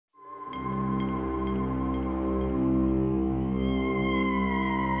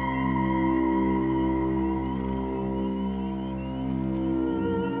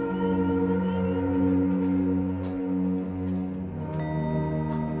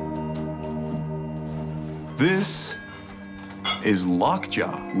This is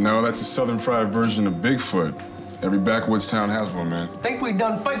Lockjaw. No, that's a southern fried version of Bigfoot. Every backwoods town has one, man. Think we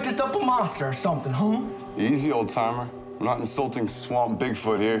done faked us up a monster or something, huh? Easy, old-timer. We're not insulting swamp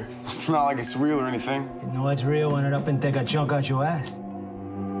Bigfoot here. It's not like it's real or anything. You know it's real when it up and take a chunk out your ass.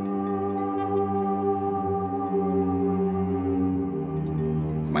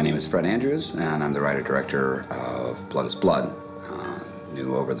 My name is Fred Andrews, and I'm the writer-director of Blood is Blood,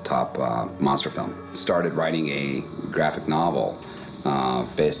 new over-the-top monster film. Started writing a graphic novel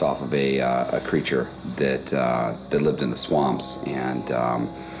based off of a creature that lived in the swamps, and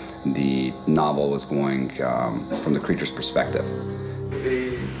the novel was going from the creature's perspective.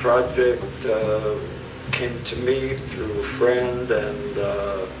 The project came to me through a friend, and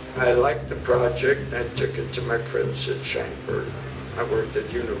I liked the project. I took it to my friends at Schneider. I worked at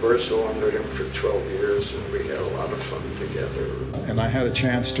Universal under him for 12 years, and we had a lot of fun together. And I had a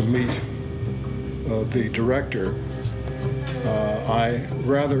chance to meet the director. I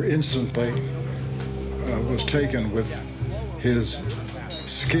rather instantly was taken with his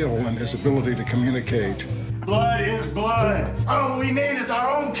skill and his ability to communicate. Blood is blood. All we need is our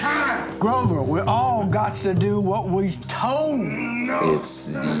own kind. Grover, we all got to do what we told. No. It's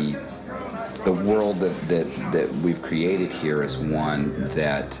the world that we've created here is one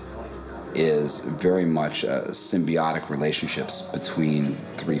that is very much symbiotic relationships between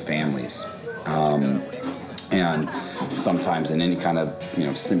three families. And sometimes in any kind of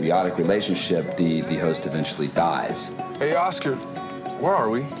symbiotic relationship, the host eventually dies. Hey, Oscar, where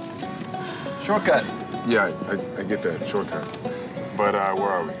are we? Shortcut. Yeah, I get that, shortcut. But where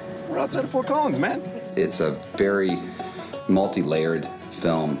are we? We're outside of Fort Collins, man. It's a very multi-layered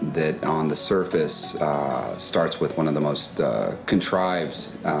film that on the surface starts with one of the most contrived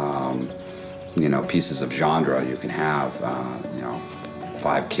pieces of genre you can have.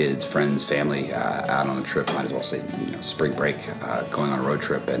 5 kids, friends, family out on a trip, might as well say spring break, going on a road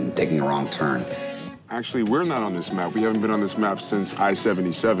trip and taking a wrong turn. Actually, we're not on this map. We haven't been on this map since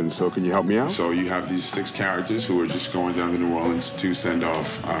I-77, so can you help me out? So you have these 6 characters who are just going down to New Orleans to send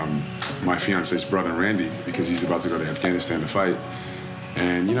off my fiance's brother, Randy, because he's about to go to Afghanistan to fight.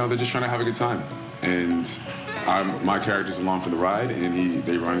 And, they're just trying to have a good time. And my character's along for the ride, and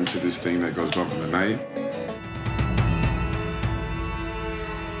they run into this thing that goes bump in the night.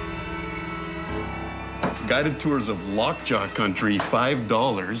 Guided tours of Lockjaw country,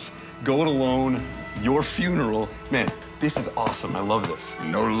 $5. Go it alone, your funeral. Man, this is awesome. I love this. You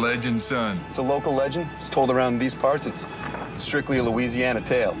know the legend, son. It's a local legend. It's told around these parts. It's strictly a Louisiana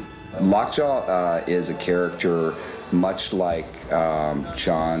tale. Lockjaw is a character much like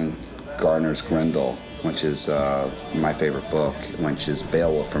John Gardner's Grendel, which is my favorite book, which is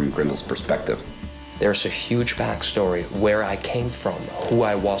Beowulf from Grendel's perspective. There's a huge backstory, where I came from, who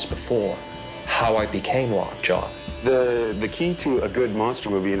I was before, how I became Lockjaw. The key to a good monster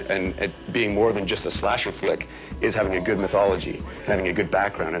movie and it being more than just a slasher flick is having a good mythology, having a good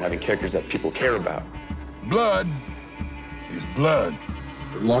background, and having characters that people care about. Blood is blood.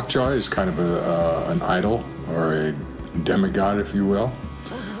 Lockjaw is kind of an idol or a demigod, if you will,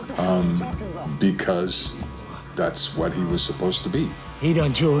 because that's what he was supposed to be. He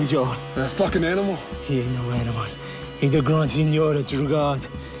done chose you. That fucking animal? He ain't no animal. He the grand senor, the true god.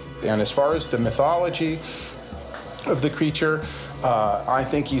 And as far as the mythology of the creature, I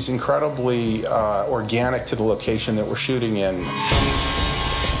think he's incredibly organic to the location that we're shooting in.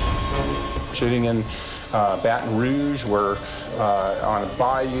 Shooting in Baton Rouge, we're on a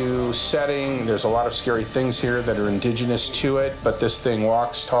bayou setting. There's a lot of scary things here that are indigenous to it, but this thing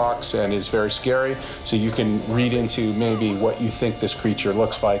walks, talks, and is very scary. So you can read into maybe what you think this creature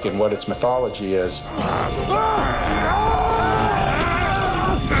looks like and what its mythology is.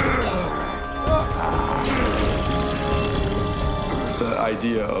 The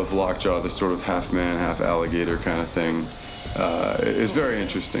idea of Lockjaw, this sort of half man, half alligator kind of thing, is very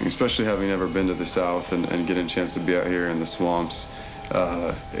interesting, especially having never been to the South and getting a chance to be out here in the swamps.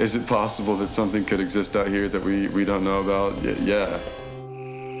 Is it possible that something could exist out here that we don't know about? Yeah.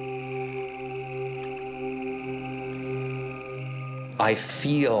 I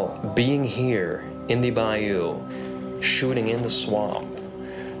feel being here in the bayou, shooting in the swamp.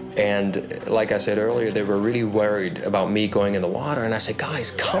 And like I said earlier, they were really worried about me going in the water. And I said, guys,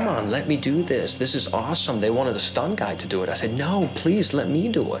 come on, let me do this. This is awesome. They wanted a stunt guy to do it. I said, no, please let me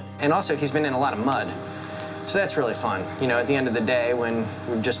do it. And also, he's been in a lot of mud. So that's really fun. At the end of the day, when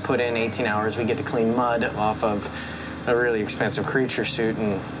we've just put in 18 hours, we get to clean mud off of a really expensive creature suit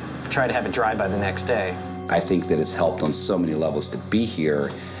and try to have it dry by the next day. I think that it's helped on so many levels to be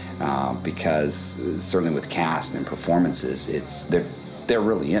here because certainly with cast and performances, they're they're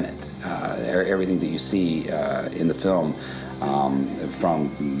really in it. Everything that you see in the film,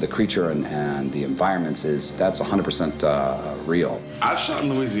 from the creature and the environments, that's 100% real. I've shot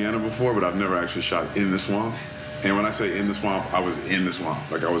in Louisiana before, but I've never actually shot in the swamp. And when I say in the swamp, I was in the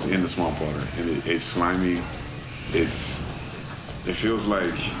swamp. Like, I was in the swamp water. And it's slimy. It feels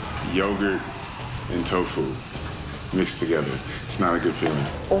like yogurt and tofu mixed together. It's not a good feeling.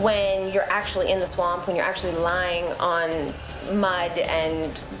 When you're actually in the swamp, when you're actually lying on mud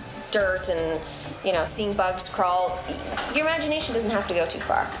and dirt and, you know, seeing bugs crawl, your imagination doesn't have to go too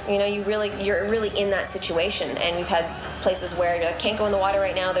far. You know, you're really in that situation, and you've had places where you can't go in the water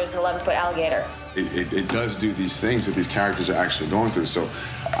right now, there's an 11-foot alligator. It does do these things that these characters are actually going through. So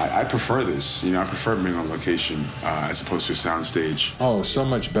I prefer this. You know, I prefer being on location as opposed to a soundstage. Oh, so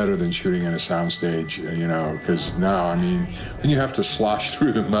much better than shooting in a soundstage, you know, because now, I mean, when you have to slosh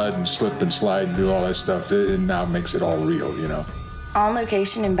through the mud and slip and slide and do all that stuff, it now makes it all real, you know. On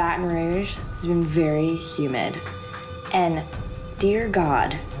location in Baton Rouge has been very humid. And dear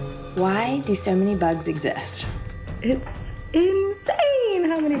God, why do so many bugs exist? It's insane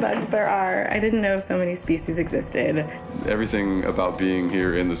how many bugs there are. I didn't know so many species existed. Everything about being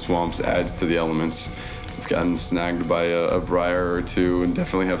here in the swamps adds to the elements. I've gotten snagged by a briar or two and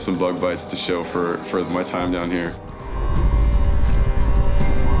definitely have some bug bites to show for my time down here.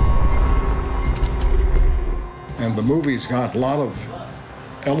 And the movie's got a lot of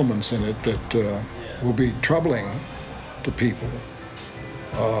elements in it that will be troubling to people.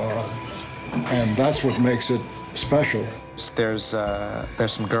 And that's what makes it special. There's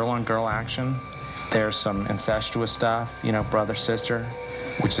some girl-on-girl action. There's some incestuous stuff, you know, brother-sister,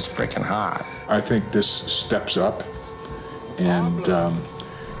 which is freaking hot. I think this steps up, and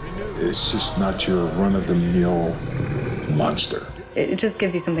it's just not your run-of-the-mill monster. It just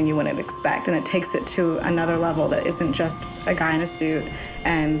gives you something you wouldn't expect, and it takes it to another level that isn't just a guy in a suit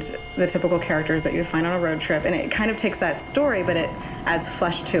and the typical characters that you would find on a road trip. And it kind of takes that story, but it adds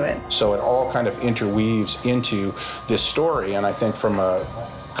flesh to it. So it all kind of interweaves into this story, and I think from a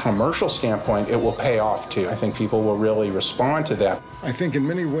commercial standpoint, it will pay off too. I think people will really respond to that. I think in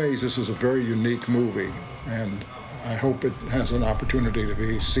many ways this is a very unique movie, and I hope it has an opportunity to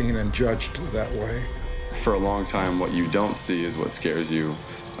be seen and judged that way. For a long time, what you don't see is what scares you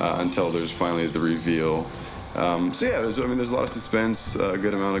until there's finally the reveal. So yeah, there's a lot of suspense, a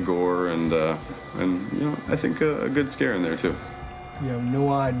good amount of gore, and you know, I think a good scare in there too. You have no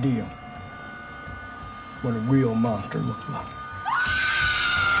idea what a real monster looks like.